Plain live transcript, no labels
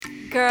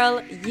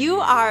Girl, you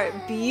are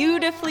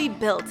beautifully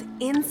built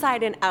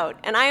inside and out,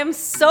 and I am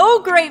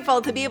so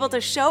grateful to be able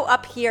to show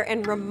up here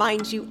and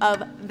remind you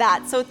of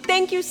that. So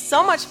thank you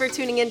so much for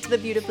tuning into the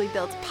Beautifully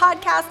Built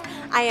podcast.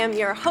 I am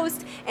your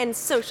host and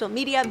social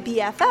media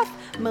BFF,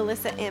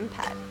 Melissa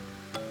Impet.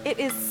 It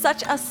is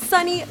such a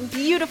sunny,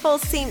 beautiful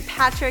St.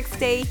 Patrick's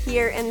Day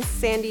here in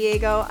San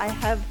Diego. I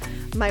have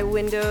my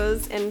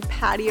windows and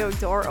patio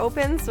door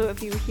open, so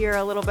if you hear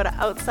a little bit of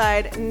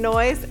outside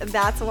noise,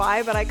 that's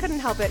why, but I couldn't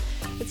help it.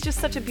 It's just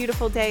such a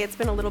beautiful day. It's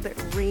been a little bit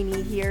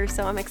rainy here,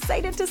 so I'm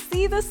excited to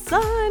see the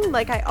sun.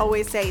 Like I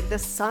always say, the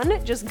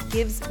sun just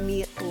gives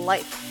me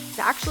life. It's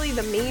actually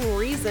the main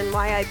reason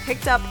why I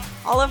picked up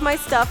all of my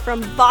stuff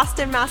from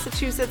Boston,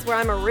 Massachusetts, where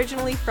I'm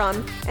originally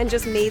from, and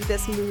just made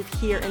this move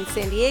here in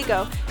San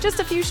Diego just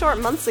a few short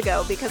months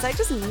ago because I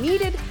just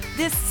needed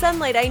this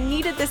sunlight. I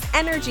needed this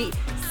energy.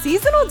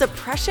 Seasonal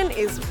depression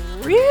is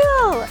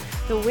real.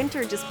 The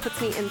winter just puts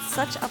me in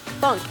such a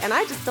funk, and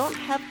I just don't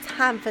have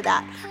time for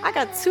that. I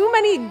got too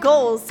many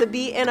goals to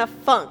be in a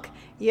funk.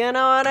 You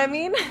know what I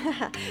mean?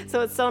 So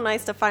it's so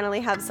nice to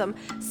finally have some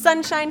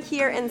sunshine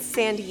here in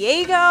San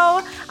Diego.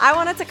 I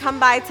wanted to come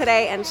by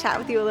today and chat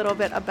with you a little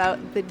bit about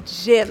the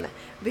gym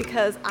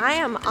because I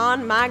am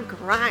on my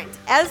grind.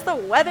 As the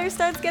weather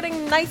starts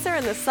getting nicer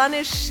and the sun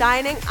is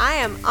shining, I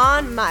am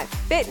on my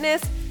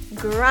fitness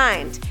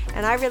grind,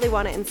 and I really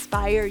want to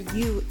inspire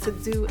you to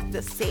do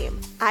the same.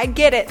 I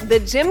get it.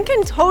 The gym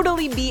can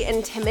totally be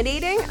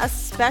intimidating,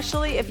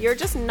 especially if you're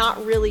just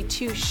not really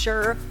too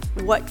sure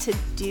what to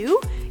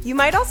do. You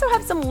might also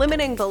have some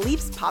limiting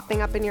beliefs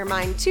popping up in your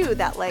mind too,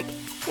 that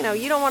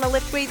you don't want to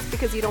lift weights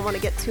because you don't want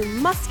to get too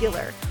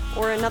muscular.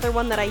 Or another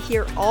one that I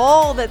hear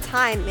all the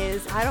time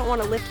is, I don't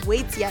want to lift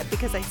weights yet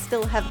because I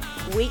still have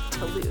weight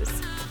to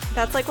lose.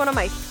 That's like one of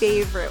my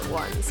favorite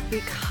ones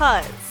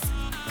because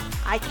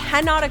I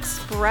cannot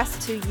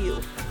express to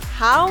you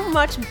how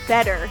much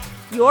better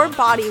your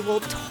body will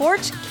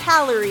torch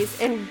calories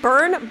and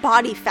burn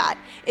body fat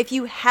if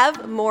you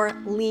have more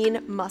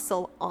lean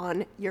muscle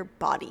on your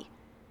body.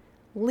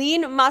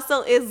 Lean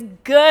muscle is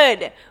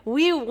good.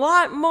 We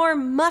want more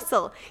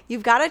muscle.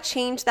 You've got to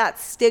change that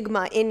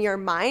stigma in your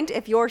mind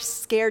if you're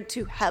scared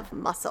to have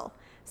muscle.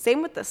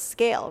 Same with the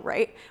scale,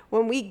 right?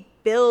 When we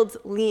build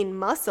lean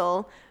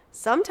muscle,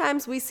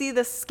 sometimes we see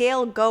the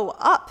scale go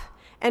up.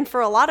 And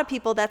for a lot of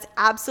people, that's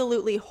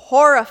absolutely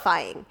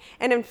horrifying.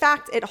 And in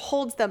fact, it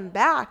holds them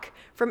back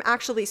from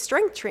actually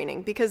strength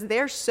training because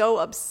they're so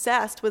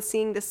obsessed with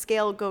seeing the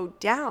scale go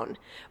down.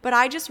 But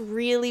I just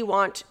really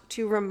want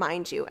to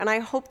remind you, and I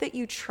hope that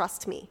you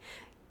trust me.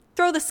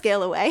 Throw the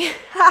scale away.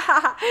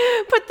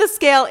 Put the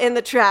scale in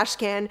the trash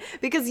can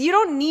because you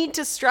don't need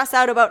to stress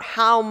out about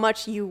how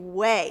much you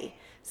weigh.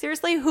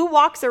 Seriously, who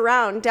walks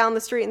around down the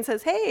street and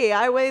says, hey,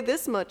 I weigh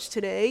this much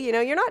today?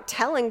 You're not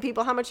telling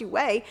people how much you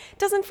weigh. It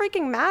doesn't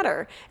freaking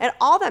matter. And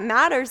all that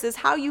matters is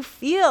how you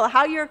feel,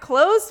 how your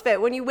clothes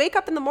fit. When you wake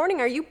up in the morning,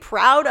 are you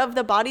proud of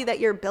the body that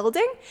you're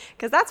building?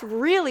 Because that's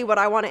really what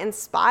I want to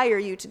inspire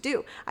you to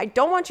do. I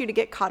don't want you to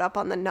get caught up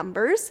on the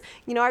numbers.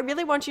 I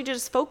really want you to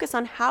just focus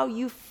on how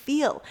you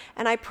feel.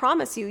 And I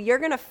promise you, you're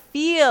going to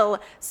feel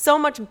so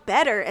much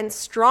better and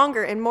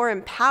stronger and more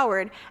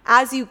empowered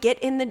as you get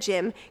in the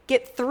gym,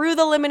 get through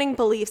the limiting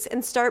beliefs,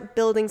 and start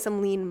building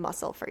some lean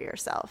muscle for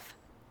yourself.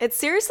 It's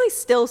seriously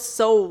still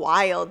so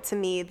wild to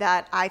me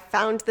that I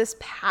found this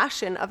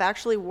passion of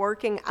actually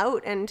working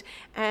out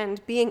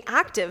and being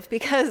active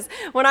because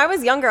when I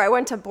was younger, I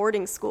went to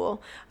boarding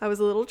school. I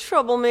was a little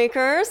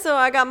troublemaker, so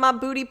I got my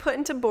booty put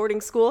into boarding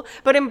school.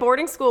 But in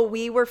boarding school,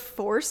 we were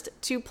forced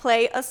to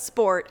play a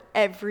sport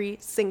every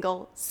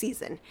single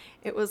season.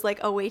 It was like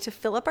a way to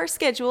fill up our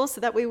schedule so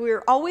that we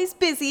were always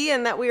busy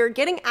and that we were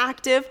getting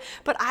active.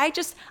 But I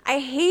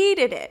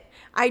hated it.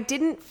 I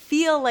didn't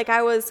feel like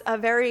I was a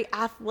very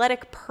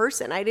athletic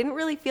person. I didn't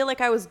really feel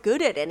like I was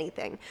good at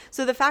anything.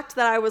 So the fact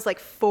that I was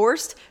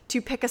forced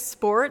to pick a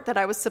sport that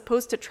I was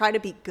supposed to try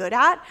to be good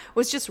at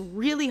was just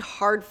really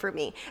hard for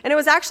me. And it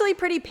was actually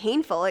pretty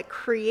painful. It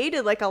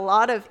created a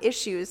lot of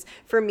issues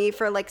for me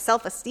for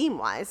self-esteem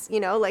wise.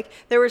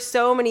 There were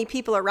so many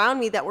people around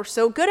me that were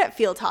so good at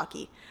field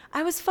hockey.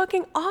 I was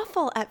fucking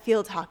awful at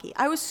field hockey.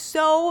 I was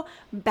so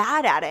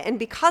bad at it. And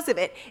because of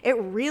it, it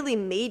really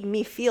made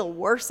me feel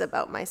worse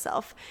about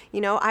myself.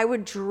 I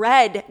would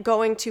dread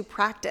going to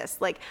practice.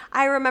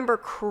 I remember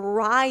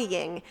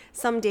crying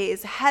some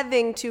days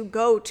having to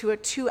go to a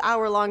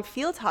 2-hour-long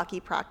field hockey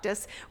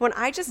practice when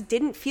I just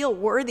didn't feel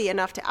worthy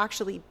enough to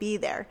actually be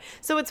there.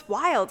 So it's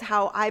wild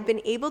how I've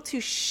been able to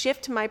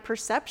shift my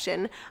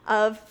perception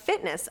of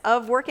fitness,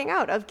 of working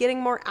out, of getting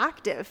more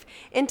active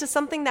into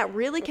something that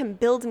really can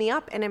build me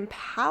up and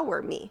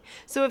empower me.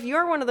 So if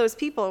you're one of those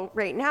people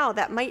right now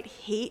that might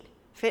hate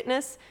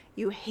fitness,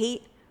 you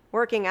hate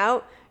working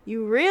out,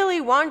 you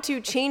really want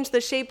to change the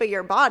shape of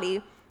your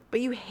body, but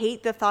you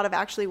hate the thought of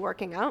actually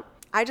working out,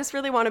 I just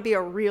really want to be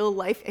a real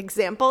life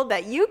example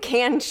that you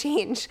can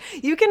change.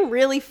 You can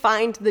really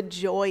find the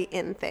joy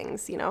in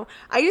things,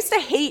 I used to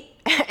hate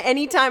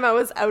anytime I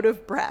was out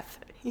of breath.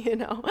 You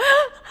know,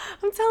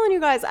 I'm telling you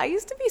guys, I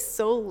used to be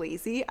so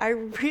lazy. I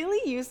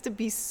really used to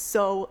be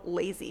so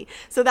lazy.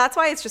 So that's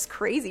why it's just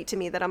crazy to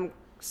me that I'm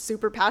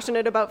super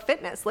passionate about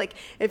fitness. Like,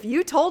 if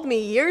you told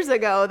me years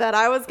ago that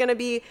I was going to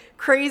be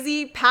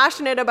crazy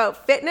passionate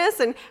about fitness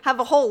and have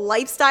a whole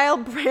lifestyle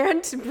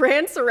brand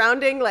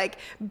surrounding like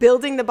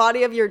building the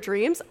body of your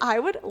dreams, I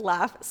would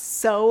laugh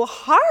so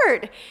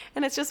hard.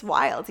 And it's just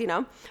wild, you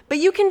know, but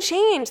you can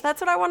change. That's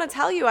what I want to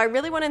tell you. I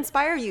really want to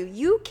inspire you.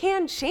 You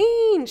can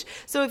change.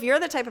 So if you're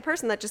the type of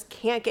person that just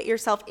can't get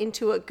yourself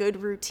into a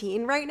good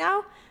routine right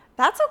now,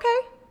 that's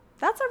okay.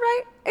 That's all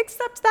right.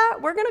 Accept that.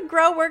 We're going to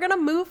grow. We're going to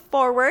move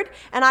forward.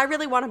 And I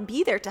really want to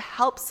be there to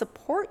help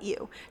support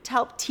you, to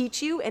help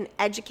teach you and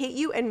educate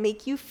you and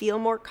make you feel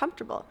more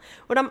comfortable.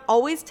 What I'm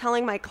always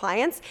telling my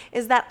clients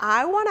is that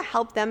I want to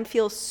help them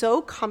feel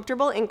so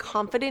comfortable and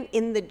confident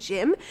in the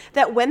gym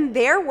that when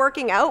they're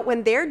working out,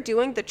 when they're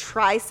doing the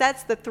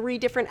tri-sets, the 3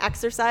 different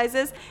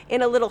exercises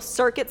in a little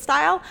circuit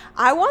style,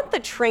 I want the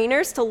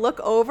trainers to look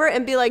over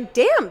and be like,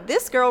 damn,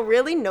 this girl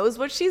really knows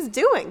what she's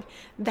doing.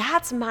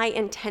 That's my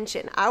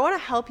intention. I want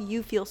to help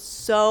you feel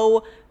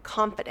so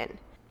confident.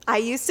 I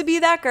used to be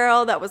that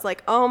girl that was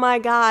like, oh my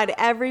God,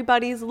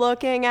 everybody's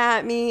looking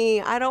at me.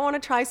 I don't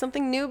want to try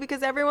something new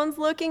because everyone's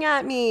looking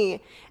at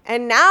me.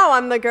 And now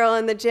I'm the girl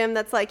in the gym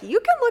that's like, you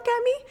can look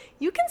at me.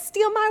 You can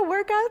steal my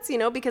workouts, you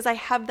know, because I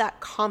have that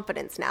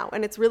confidence now.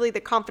 And it's really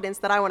the confidence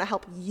that I want to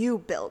help you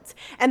build.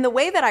 And the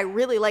way that I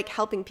really like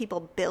helping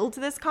people build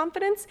this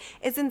confidence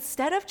is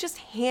instead of just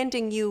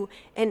handing you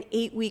an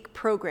 8-week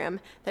program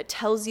that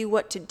tells you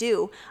what to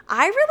do,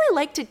 I really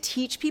like to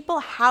teach people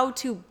how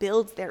to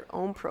build their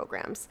own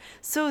programs.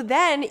 So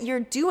then you're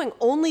doing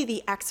only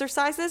the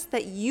exercises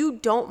that you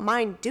don't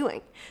mind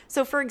doing.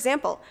 So for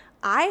example,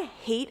 I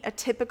hate a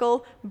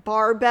typical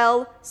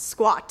barbell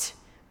squat.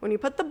 When you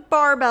put the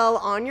barbell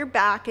on your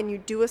back and you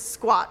do a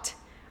squat,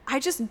 I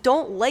just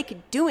don't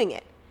like doing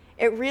it.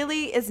 It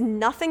really is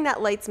nothing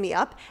that lights me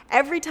up.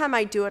 Every time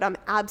I do it, I'm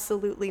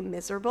absolutely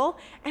miserable.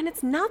 And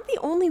it's not the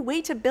only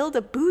way to build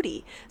a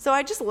booty. So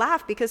I just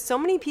laugh because so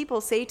many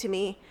people say to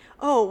me,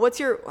 oh,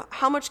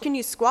 how much can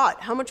you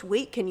squat? How much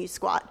weight can you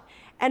squat?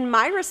 And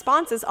my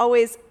response is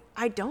always,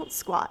 I don't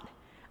squat.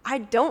 I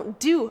don't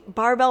do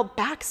barbell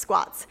back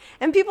squats.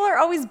 And people are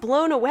always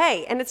blown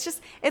away. And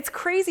it's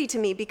crazy to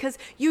me because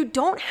you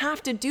don't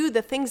have to do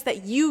the things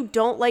that you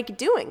don't like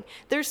doing.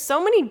 There's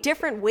so many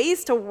different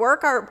ways to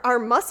work our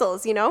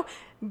muscles, you know.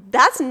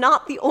 That's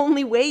not the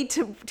only way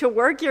to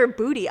work your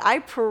booty. I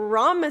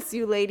promise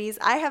you, ladies,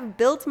 I have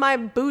built my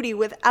booty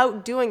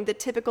without doing the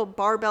typical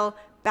barbell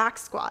back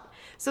squat.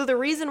 So the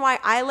reason why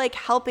I like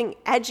helping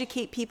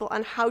educate people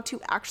on how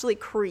to actually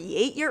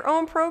create your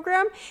own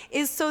program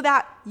is so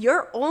that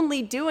you're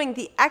only doing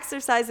the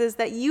exercises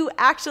that you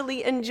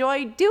actually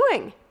enjoy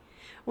doing.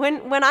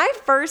 When I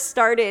first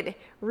started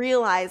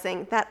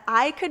realizing that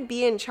I could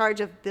be in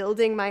charge of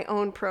building my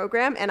own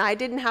program and I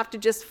didn't have to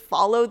just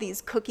follow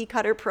these cookie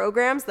cutter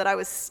programs that I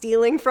was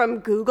stealing from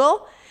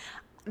Google,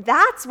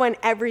 that's when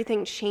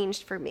everything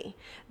changed for me.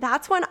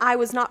 That's when I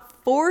was not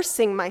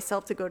forcing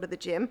myself to go to the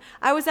gym.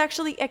 I was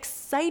actually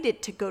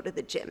excited to go to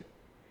the gym.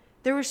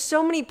 There were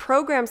so many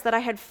programs that I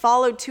had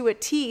followed to a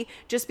T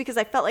just because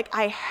I felt like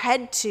I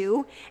had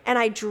to, and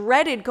I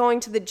dreaded going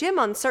to the gym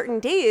on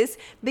certain days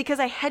because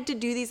I had to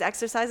do these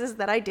exercises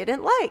that I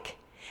didn't like.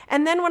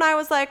 And then when I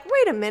was like,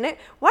 wait a minute,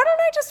 why don't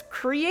I just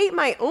create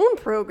my own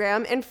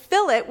program and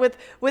fill it with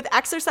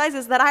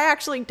exercises that I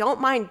actually don't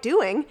mind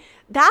doing?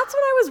 That's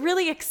when I was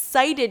really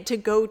excited to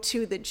go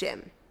to the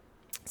gym.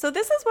 So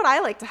this is what I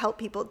like to help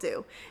people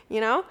do,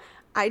 you know?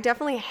 I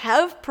definitely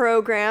have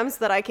programs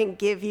that I can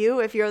give you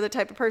if you're the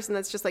type of person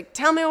that's just like,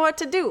 tell me what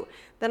to do.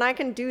 Then I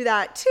can do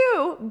that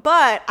too.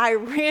 But I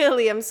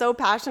really am so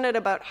passionate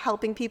about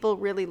helping people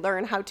really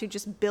learn how to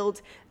just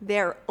build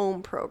their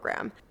own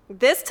program.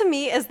 This to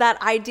me is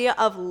that idea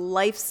of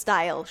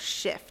lifestyle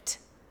shift.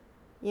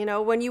 You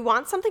know, when you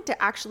want something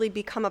to actually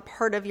become a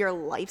part of your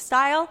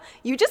lifestyle,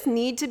 you just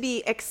need to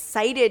be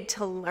excited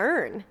to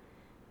learn.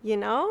 You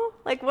know,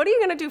 like, what are you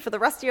going to do for the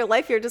rest of your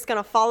life? You're just going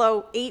to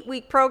follow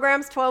 8-week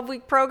programs,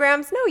 12-week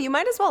programs? No, you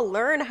might as well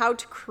learn how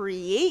to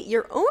create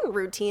your own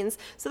routines.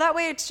 So that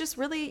way it's just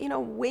really, you know,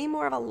 way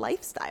more of a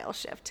lifestyle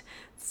shift.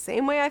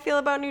 Same way I feel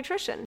about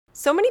nutrition.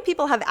 So many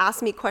people have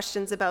asked me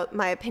questions about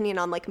my opinion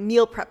on like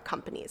meal prep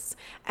companies.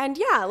 And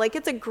yeah, like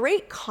it's a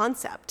great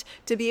concept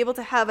to be able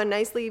to have a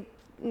nicely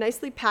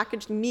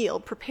packaged meal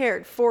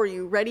prepared for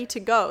you, ready to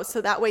go.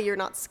 So that way you're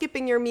not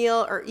skipping your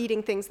meal or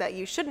eating things that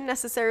you shouldn't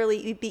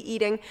necessarily be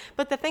eating.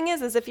 But the thing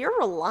is if you're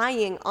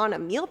relying on a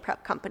meal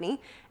prep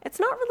company, it's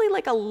not really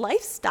like a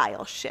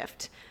lifestyle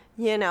shift.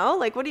 You know,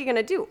 like, what are you going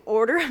to do?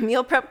 Order a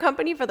meal prep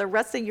company for the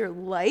rest of your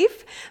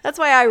life? That's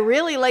why I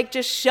really like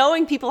just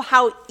showing people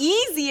how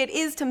easy it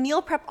is to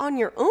meal prep on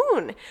your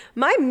own.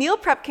 My meal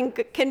prep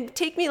can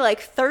take me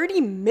like 30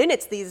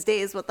 minutes these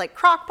days with like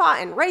crock pot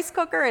and rice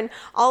cooker and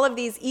all of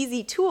these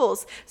easy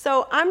tools.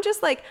 So I'm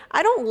just like,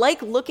 I don't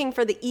like looking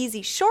for the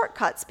easy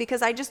shortcuts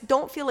because I just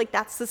don't feel like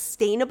that's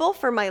sustainable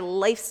for my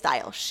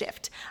lifestyle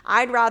shift.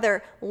 I'd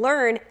rather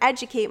learn,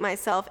 educate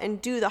myself,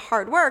 and do the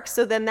hard work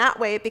so then that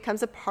way it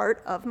becomes a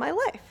part of my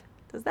life.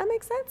 Does that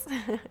make sense?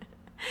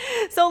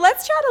 So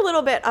let's chat a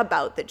little bit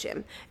about the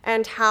gym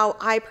and how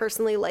I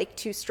personally like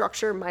to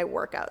structure my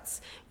workouts.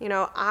 You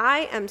know,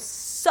 I am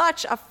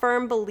such a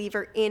firm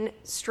believer in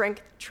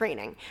strength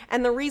training.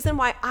 And the reason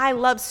why I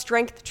love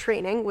strength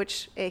training,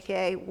 which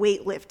aka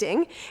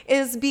weightlifting,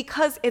 is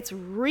because it's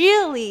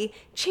really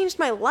changed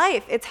my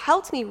life. It's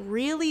helped me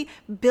really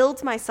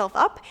build myself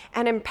up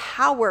and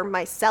empower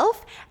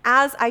myself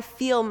as I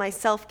feel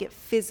myself get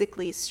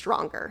physically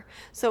stronger.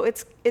 So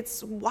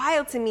it's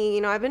wild to me.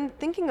 You know, I've been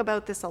thinking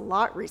about this a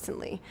lot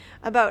recently,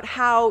 about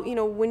how, you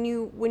know, when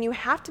you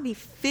have to be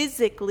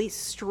physically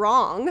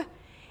strong,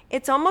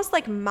 it's almost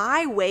like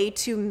my way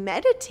to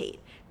meditate,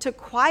 to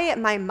quiet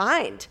my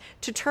mind,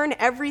 to turn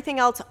everything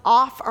else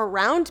off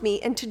around me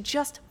and to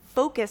just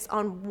focus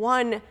on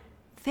one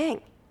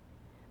thing.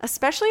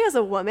 Especially as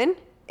a woman,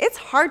 it's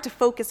hard to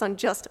focus on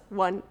just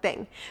one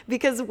thing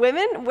because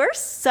women, we're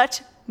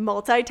such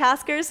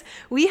multitaskers.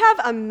 We have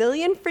a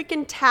million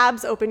freaking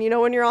tabs open. You know,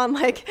 when you're on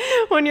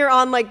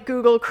like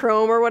Google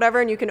Chrome or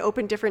whatever, and you can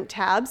open different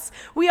tabs.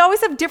 We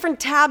always have different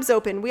tabs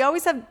open. We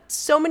always have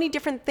so many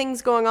different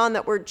things going on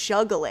that we're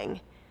juggling.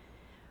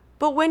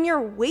 But when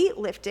you're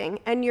weightlifting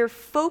and you're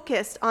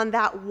focused on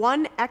that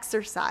one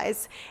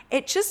exercise,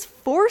 it just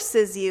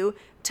forces you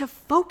to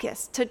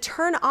focus, to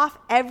turn off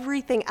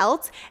everything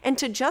else and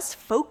to just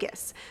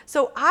focus.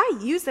 So I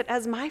use it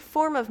as my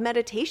form of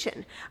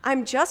meditation.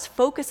 I'm just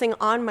focusing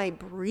on my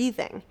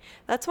breathing.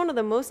 That's one of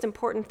the most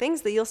important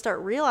things that you'll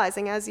start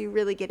realizing as you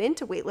really get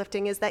into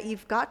weightlifting is that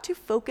you've got to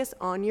focus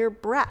on your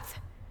breath.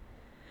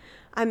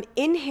 I'm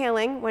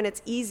inhaling when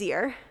it's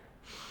easier.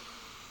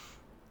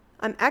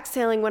 I'm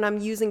exhaling when I'm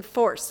using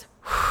force.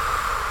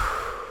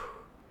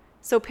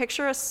 So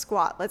picture a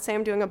squat. Let's say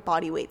I'm doing a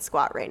body weight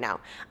squat right now.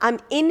 I'm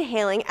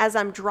inhaling as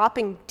I'm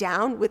dropping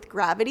down with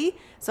gravity.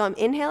 So I'm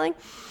inhaling.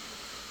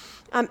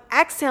 I'm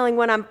exhaling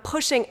when I'm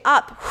pushing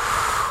up.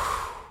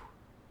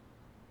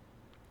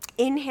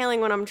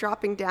 Inhaling when I'm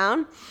dropping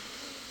down.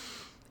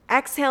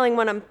 Exhaling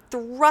when I'm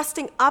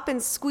thrusting up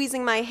and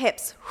squeezing my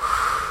hips.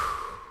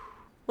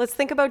 Let's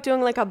think about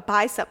doing like a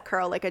bicep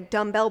curl, like a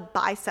dumbbell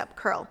bicep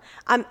curl.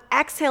 I'm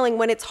exhaling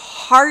when it's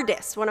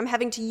hardest, when I'm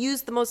having to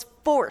use the most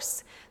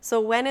force. So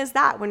when is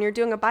that? When you're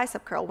doing a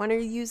bicep curl, when are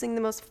you using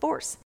the most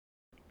force?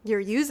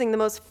 You're using the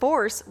most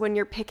force when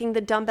you're picking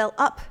the dumbbell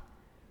up,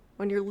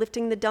 when you're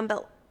lifting the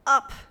dumbbell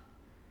up.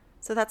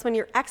 So that's when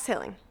you're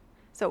exhaling.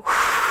 So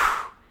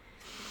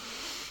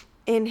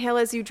inhale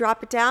as you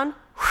drop it down.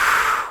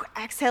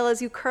 Exhale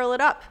as you curl it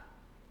up.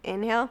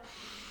 Inhale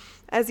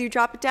as you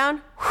drop it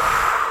down.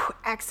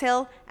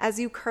 Exhale as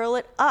you curl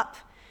it up.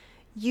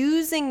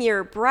 Using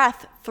your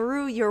breath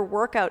through your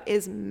workout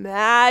is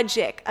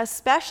magic,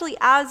 especially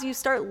as you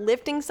start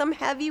lifting some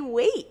heavy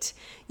weight.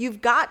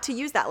 You've got to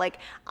use that. Like,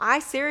 I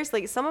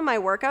seriously, some of my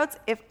workouts,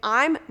 if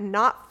I'm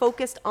not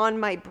focused on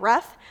my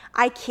breath,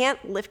 I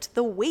can't lift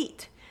the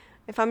weight.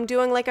 If I'm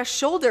doing like a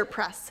shoulder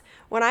press,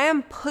 when I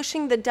am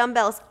pushing the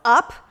dumbbells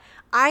up,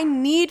 I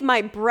need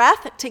my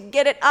breath to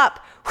get it up.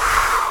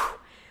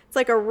 It's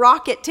like a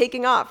rocket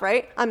taking off,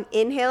 right? I'm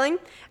inhaling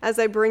as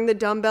I bring the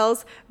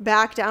dumbbells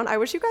back down. I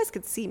wish you guys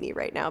could see me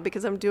right now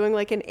because I'm doing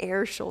like an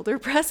air shoulder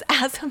press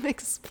as I'm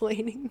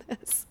explaining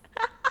this.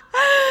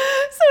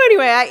 So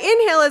anyway, I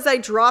inhale as I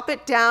drop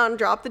it down,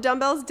 drop the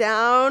dumbbells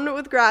down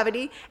with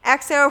gravity.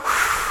 Exhale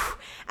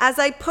as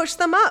I push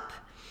them up.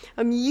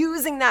 I'm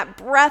using that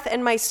breath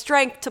and my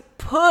strength to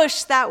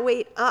push that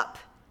weight up.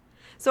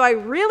 So I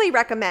really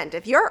recommend,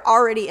 if you're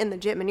already in the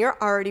gym and you're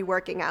already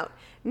working out,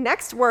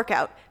 next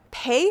workout,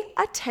 pay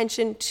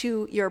attention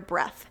to your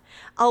breath.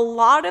 A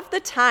lot of the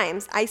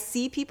times I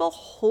see people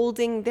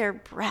holding their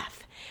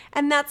breath,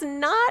 and that's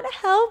not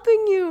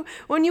helping you.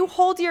 When you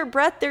hold your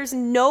breath, there's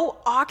no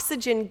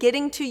oxygen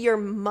getting to your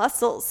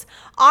muscles.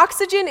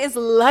 Oxygen is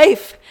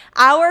life.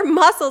 Our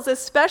muscles,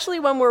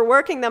 especially when we're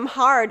working them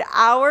hard,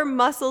 our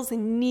muscles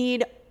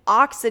need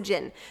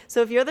oxygen.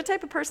 So if you're the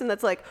type of person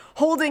that's like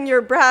holding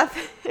your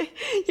breath,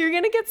 you're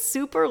going to get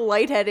super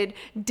lightheaded,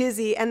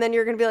 dizzy, and then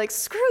you're going to be like,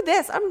 screw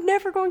this, I'm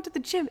never going to the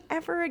gym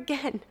ever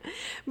again.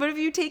 But if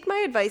you take my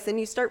advice and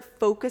you start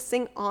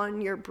focusing on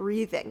your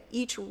breathing,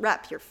 each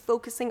rep, you're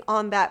focusing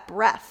on that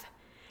breath,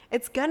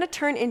 it's going to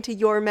turn into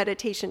your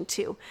meditation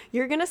too.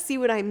 You're going to see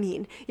what I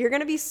mean. You're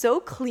going to be so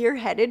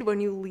clear-headed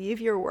when you leave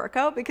your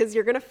workout because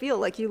you're going to feel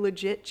like you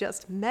legit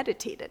just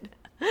meditated.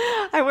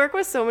 I work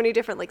with so many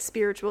different like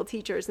spiritual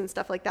teachers and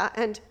stuff like that.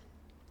 And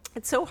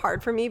it's so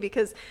hard for me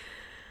because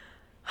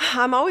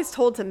I'm always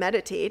told to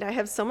meditate. I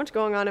have so much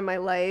going on in my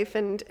life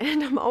and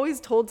I'm always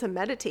told to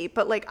meditate,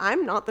 but like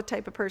I'm not the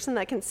type of person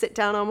that can sit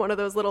down on one of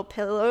those little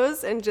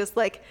pillows and just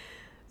like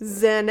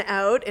zen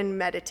out and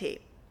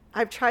meditate.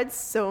 I've tried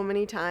so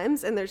many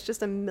times and there's just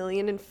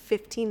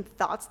 1,015,000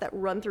 thoughts that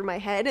run through my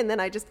head and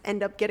then I just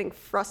end up getting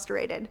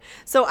frustrated.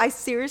 So I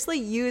seriously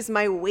use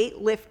my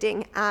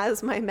weightlifting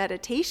as my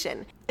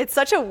meditation. It's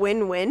such a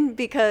win-win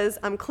because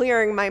I'm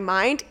clearing my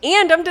mind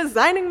and I'm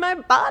designing my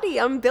body.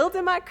 I'm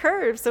building my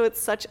curves. So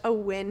it's such a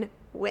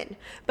win-win.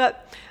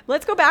 But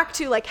let's go back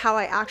to like how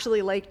I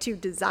actually like to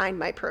design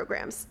my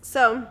programs.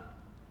 So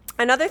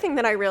another thing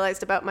that I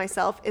realized about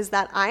myself is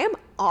that I am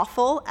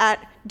awful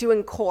at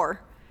doing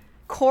core.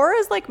 Core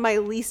is like my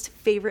least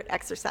favorite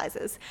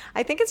exercises.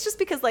 I think it's just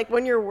because like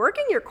when you're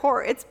working your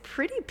core, it's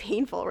pretty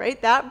painful,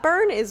 right? That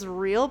burn is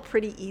real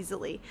pretty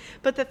easily.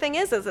 But the thing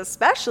is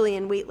especially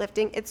in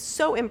weightlifting, it's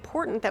so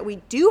important that we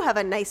do have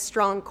a nice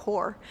strong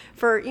core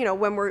for,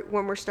 when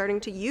we're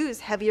starting to use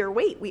heavier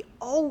weight. We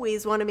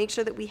always want to make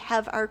sure that we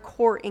have our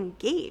core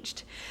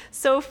engaged.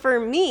 So for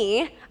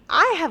me,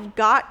 I have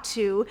got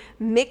to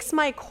mix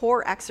my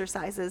core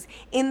exercises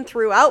in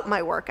throughout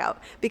my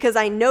workout because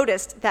I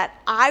noticed that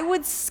I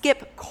would skip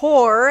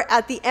core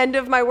at the end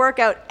of my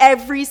workout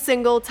every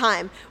single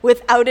time.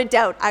 Without a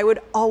doubt, I would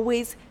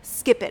always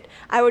skip it.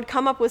 I would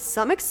come up with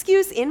some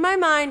excuse in my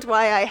mind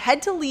why I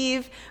had to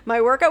leave. My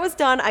workout was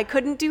done. I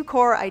couldn't do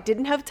core. I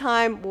didn't have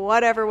time,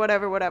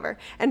 whatever.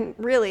 And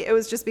really, it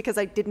was just because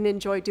I didn't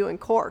enjoy doing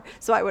core.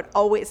 So I would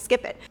always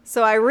skip it.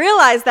 So I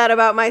realized that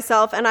about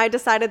myself and I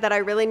decided that I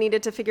really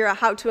needed to figure out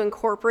how to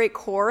incorporate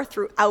core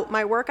throughout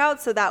my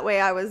workout. So that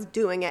way I was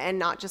doing it and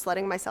not just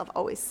letting myself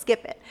always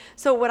skip it.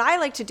 So what I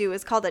like to do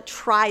is called a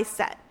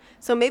tri-set.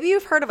 So maybe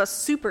you've heard of a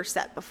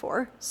superset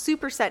before.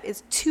 Superset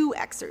is 2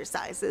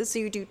 exercises. So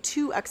you do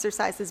 2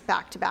 exercises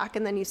back to back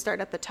and then you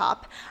start at the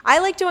top. I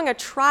like doing a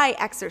tri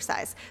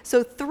exercise.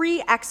 So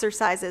 3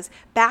 exercises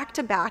back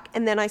to back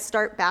and then I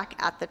start back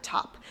at the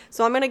top.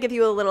 So I'm going to give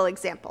you a little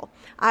example.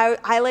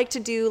 I like to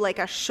do like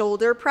a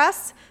shoulder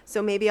press.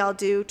 So maybe I'll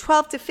do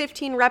 12 to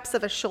 15 reps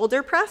of a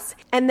shoulder press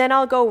and then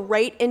I'll go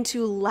right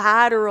into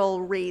lateral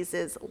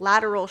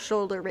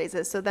shoulder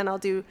raises. So then I'll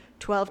do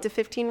 12 to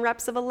 15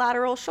 reps of a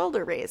lateral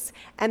shoulder raise.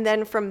 And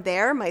then from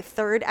there, my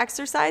third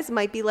exercise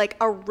might be like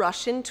a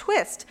Russian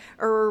twist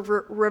or a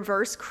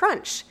reverse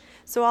crunch.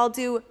 So I'll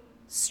do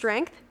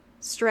strength,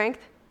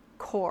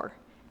 core,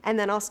 and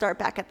then I'll start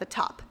back at the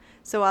top.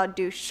 So I'll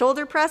do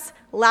shoulder press,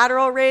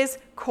 lateral raise,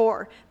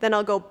 core. Then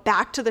I'll go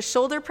back to the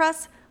shoulder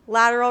press,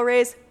 lateral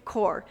raise,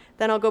 core.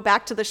 Then I'll go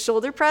back to the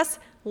shoulder press,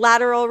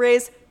 lateral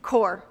raise,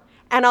 core.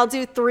 And I'll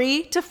do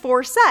 3 to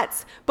 4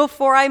 sets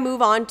before I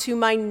move on to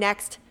my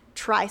next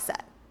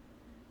tri-set.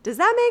 Does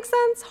that make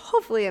sense?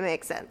 Hopefully it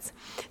makes sense.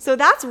 So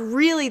that's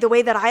really the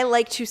way that I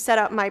like to set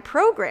up my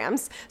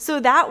programs. So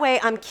that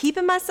way I'm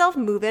keeping myself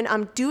moving.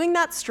 I'm doing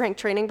that strength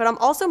training, but I'm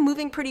also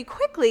moving pretty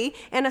quickly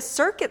in a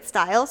circuit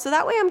style. So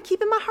that way I'm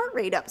keeping my heart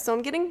rate up. So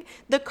I'm getting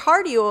the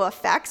cardio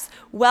effects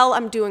while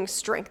I'm doing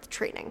strength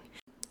training.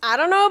 I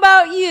don't know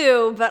about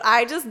you, but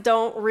I just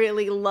don't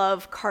really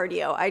love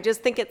cardio. I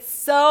just think it's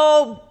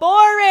so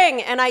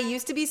boring. And I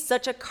used to be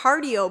such a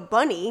cardio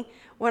bunny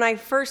when I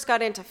first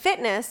got into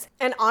fitness.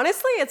 And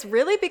honestly, it's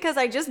really because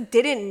I just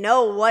didn't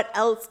know what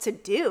else to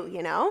do,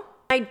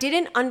 I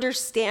didn't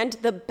understand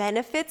the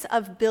benefits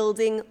of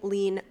building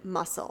lean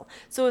muscle.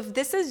 So if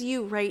this is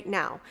you right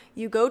now,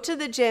 you go to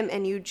the gym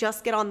and you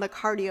just get on the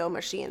cardio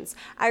machines,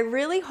 I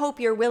really hope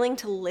you're willing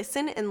to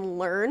listen and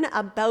learn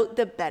about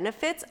the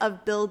benefits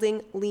of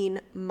building lean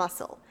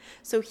muscle.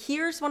 So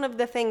here's one of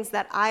the things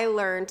that I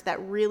learned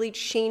that really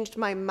changed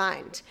my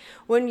mind.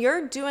 When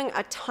you're doing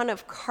a ton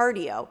of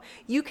cardio,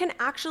 you can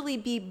actually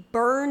be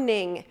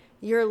burning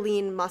your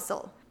lean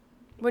muscle.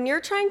 When you're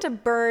trying to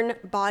burn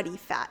body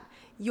fat,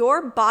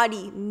 your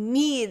body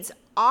needs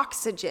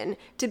oxygen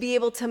to be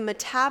able to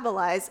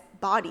metabolize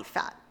body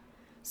fat.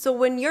 So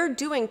when you're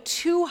doing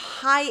too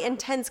high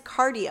intense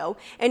cardio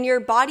and your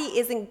body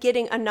isn't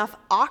getting enough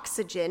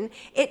oxygen,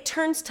 it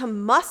turns to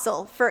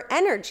muscle for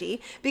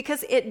energy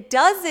because it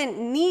doesn't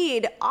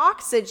need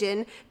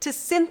oxygen to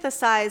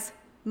synthesize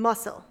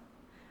muscle.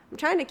 I'm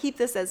trying to keep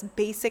this as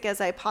basic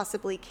as I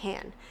possibly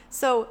can.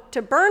 So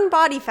to burn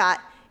body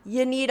fat,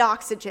 you need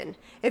oxygen.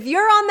 If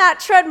you're on that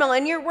treadmill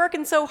and you're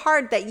working so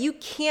hard that you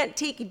can't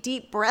take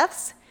deep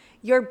breaths,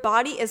 your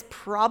body is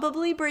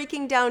probably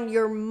breaking down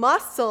your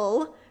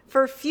muscle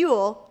for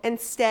fuel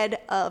instead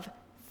of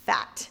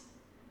fat.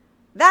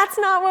 That's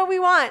not what we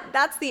want.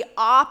 That's the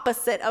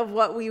opposite of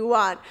what we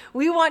want.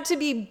 We want to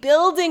be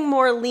building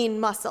more lean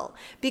muscle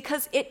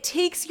because it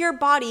takes your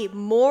body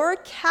more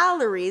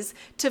calories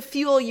to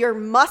fuel your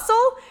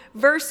muscle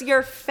versus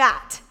your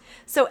fat.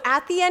 So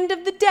at the end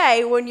of the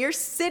day, when you're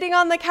sitting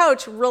on the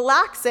couch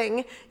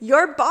relaxing,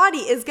 your body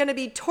is going to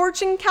be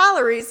torching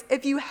calories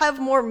if you have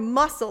more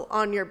muscle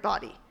on your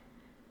body.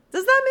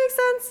 Does that make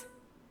sense?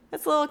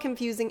 It's a little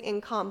confusing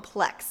and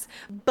complex,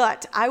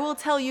 but I will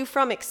tell you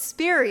from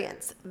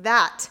experience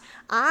that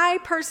I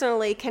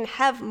personally can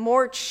have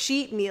more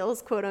cheat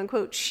meals, quote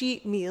unquote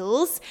cheat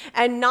meals,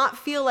 and not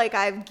feel like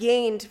I've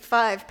gained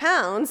 5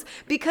 pounds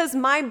because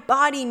my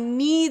body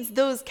needs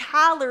those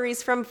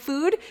calories from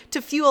food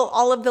to fuel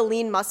all of the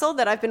lean muscle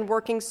that I've been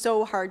working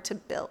so hard to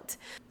build.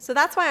 So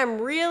that's why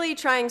I'm really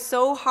trying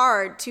so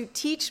hard to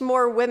teach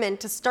more women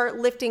to start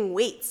lifting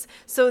weights.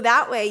 So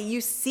that way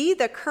you see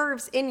the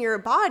curves in your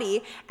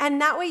body,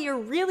 and that way you're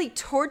really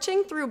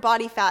torching through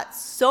body fat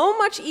so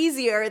much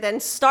easier than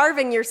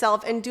starving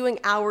yourself and doing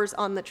hours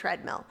on the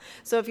treadmill.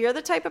 So if you're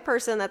the type of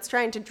person that's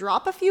trying to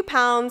drop a few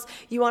pounds,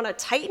 you want to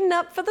tighten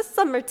up for the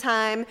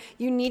summertime,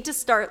 you need to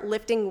start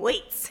lifting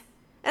weights.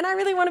 And I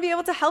really want to be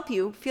able to help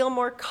you feel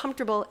more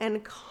comfortable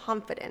and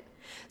confident.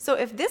 So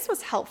if this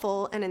was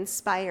helpful and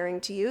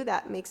inspiring to you,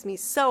 that makes me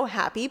so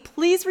happy.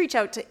 Please reach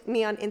out to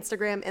me on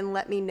Instagram and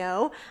let me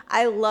know.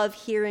 I love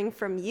hearing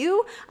from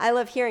you. I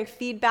love hearing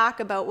feedback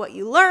about what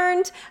you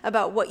learned,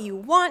 about what you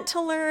want to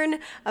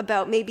learn,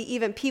 about maybe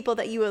even people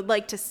that you would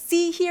like to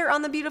see here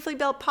on the Beautifully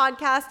Built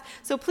podcast.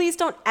 So please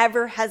don't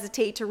ever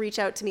hesitate to reach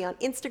out to me on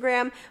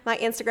Instagram. My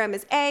Instagram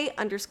is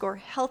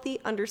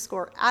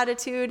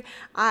 _healthy_attitude.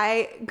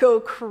 I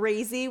go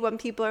crazy when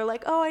people are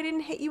like, oh, I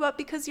didn't hit you up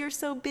because you're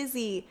so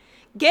busy.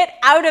 Get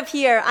out of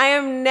here. I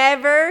am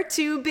never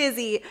too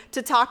busy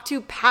to talk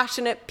to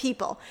passionate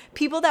people.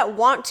 People that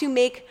want to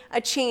make a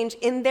change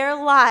in their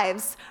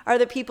lives are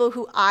the people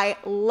who I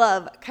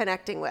love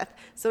connecting with.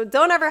 So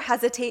don't ever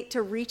hesitate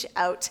to reach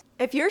out.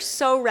 If you're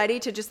so ready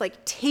to just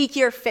take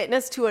your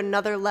fitness to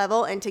another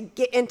level and to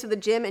get into the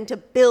gym and to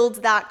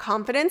build that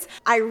confidence,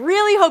 I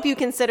really hope you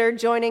consider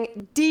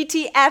joining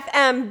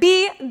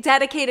DTFMB,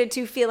 dedicated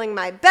to feeling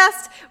my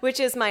best, which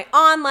is my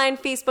online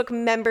Facebook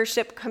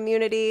membership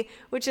community,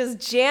 which is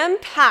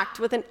jam-packed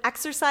with an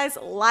exercise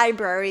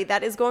library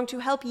that is going to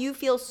help you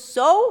feel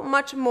so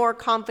much more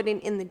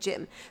confident in the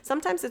gym.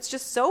 Sometimes it's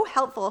just so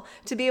helpful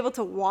to be able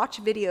to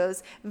watch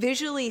videos,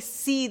 visually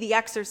see the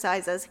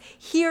exercises,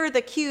 hear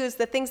the cues,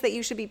 the things that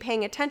you should be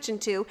paying attention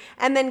to,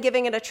 and then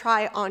giving it a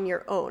try on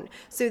your own.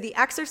 So the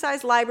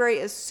exercise library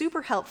is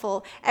super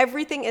helpful.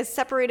 Everything is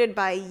separated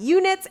by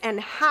units and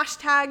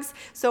hashtags.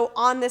 So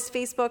on this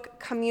Facebook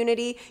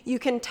community, you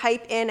can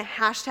type in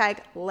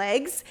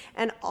 #legs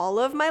and all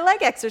of my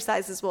leg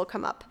exercises will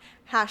come up.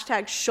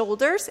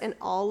 #shoulders and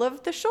all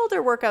of the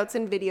shoulder workouts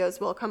and videos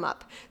will come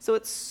up. So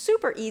it's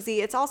super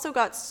easy. It's also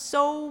got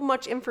so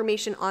much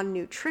information on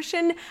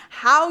nutrition,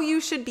 how you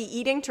should be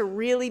eating to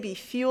really be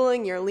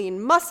fueling your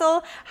lean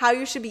muscle, how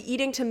you should be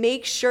eating to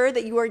make sure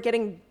that you are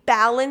getting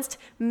balanced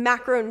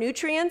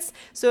macronutrients.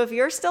 So if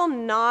you're still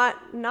not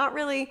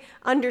really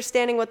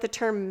understanding what the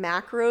term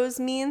macros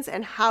means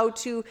and how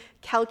to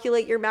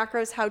calculate your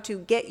macros, how to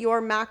get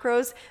your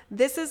macros,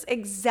 this is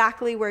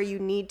exactly where you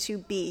need to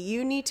be.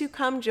 You need to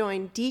come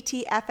join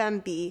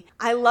DTFMB.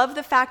 I love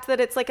the fact that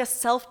it's like a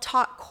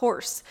self-taught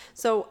course.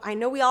 So I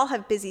know we all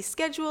have busy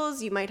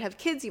schedules. You might have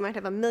kids, you might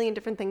have a million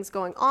different things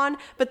going on,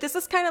 but this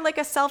is kind of like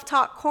a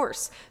self-taught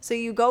course. So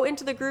you go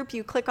into the group,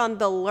 you click on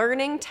the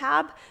learning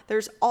tab.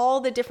 There's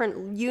all the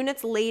different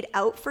units laid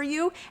out for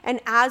you.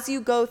 And as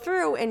you go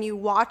through and you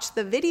watch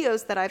the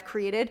videos that I've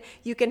created,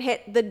 you can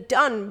hit the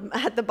done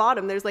at the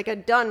bottom. There's like a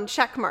done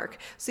check mark.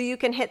 So you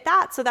can hit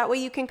that so that way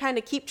you can kind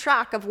of keep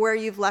track of where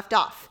you've left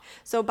off.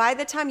 So by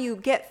the time you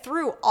get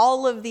through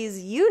all of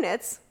these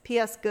units,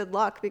 P.S. good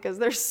luck because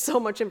there's so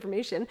much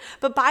information.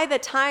 But by the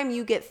time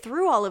you get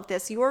through all of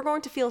this, you are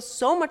going to feel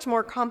so much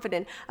more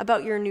confident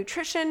about your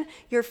nutrition,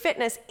 your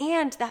fitness,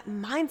 and that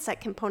mindset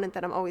component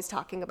that I'm always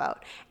talking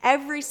about.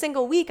 Every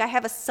single week, I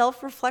have a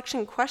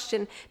self-reflection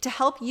question to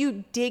help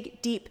you dig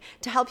deep,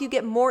 to help you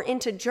get more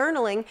into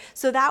journaling.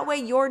 So that way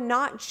you're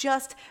not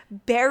just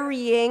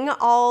burying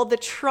all the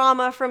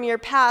trauma from your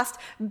past,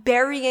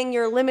 burying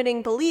your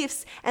limiting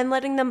beliefs and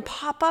letting them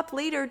pop up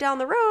later down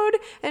the road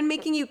and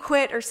making you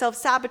quit or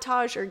self-sabotage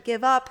or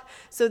give up.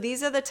 So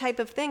these are the type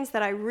of things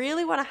that I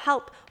really want to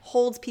help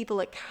hold people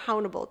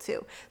accountable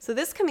to. So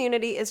this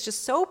community is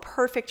just so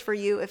perfect for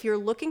you if you're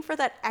looking for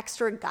that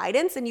extra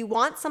guidance and you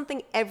want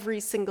something every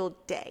single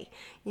day.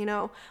 You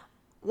know,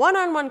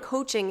 one-on-one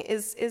coaching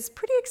is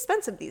pretty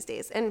expensive these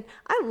days, and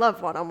I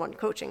love one-on-one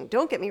coaching.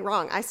 Don't get me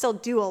wrong. I still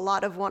do a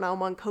lot of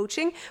one-on-one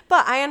coaching,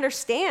 but I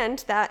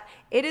understand that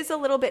it is a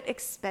little bit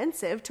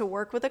expensive to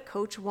work with a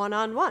coach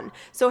one-on-one.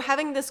 So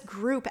having this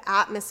group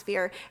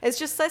atmosphere is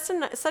just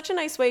such a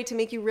nice way to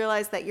make you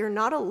realize that you're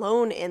not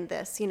alone in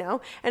this, you know?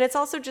 And it's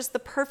also just the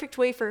perfect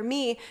way for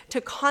me to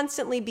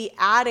constantly be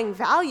adding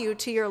value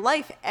to your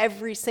life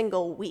every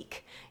single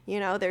week. You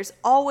know, there's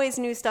always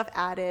new stuff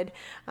added.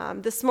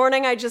 This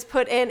morning I just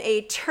put in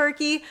a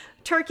turkey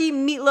turkey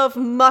meatloaf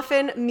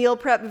muffin meal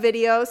prep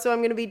video. So I'm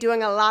going to be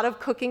doing a lot of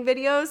cooking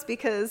videos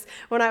because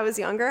when I was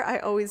younger, I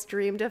always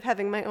dreamed of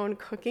having my own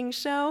cooking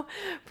show,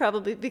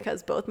 probably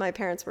because both my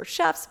parents were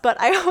chefs, but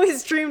I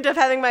always dreamed of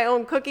having my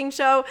own cooking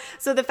show.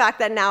 So the fact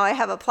that now I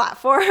have a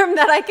platform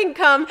that I can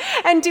come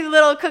and do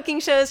little cooking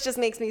shows just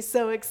makes me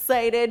so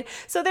excited.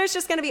 So there's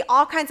just going to be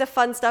all kinds of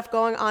fun stuff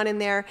going on in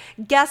there,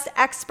 guest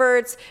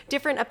experts,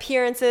 different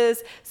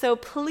appearances. So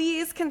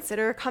please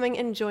consider coming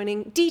and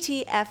joining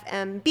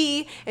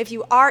DTFMB. If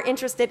you are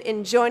interested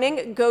in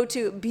joining, go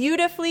to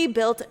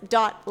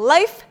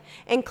beautifullybuilt.life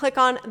and click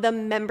on the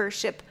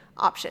membership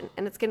option,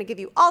 and it's going to give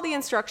you all the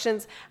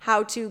instructions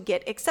how to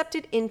get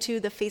accepted into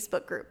the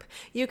Facebook group.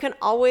 You can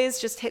always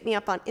just hit me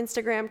up on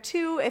Instagram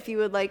too if you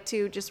would like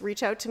to just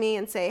reach out to me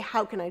and say,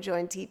 how can I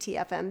join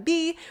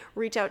DTFMB?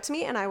 Reach out to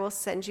me and I will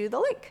send you the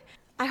link.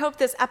 I hope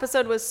this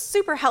episode was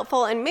super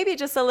helpful and maybe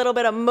just a little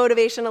bit of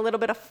motivation, a little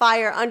bit of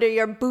fire under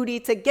your booty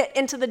to get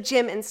into the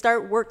gym and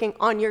start working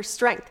on your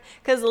strength.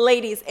 Because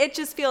ladies, it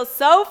just feels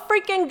so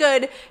freaking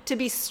good to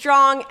be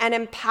strong and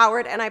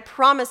empowered. And I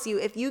promise you,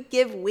 if you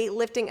give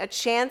weightlifting a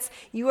chance,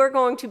 you are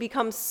going to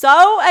become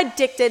so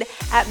addicted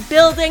at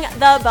building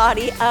the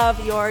body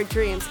of your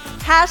dreams.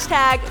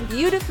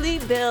 #beautifully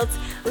built.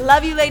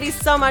 Love you ladies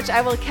so much.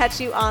 I will catch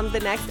you on the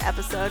next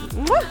episode.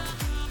 Mwah!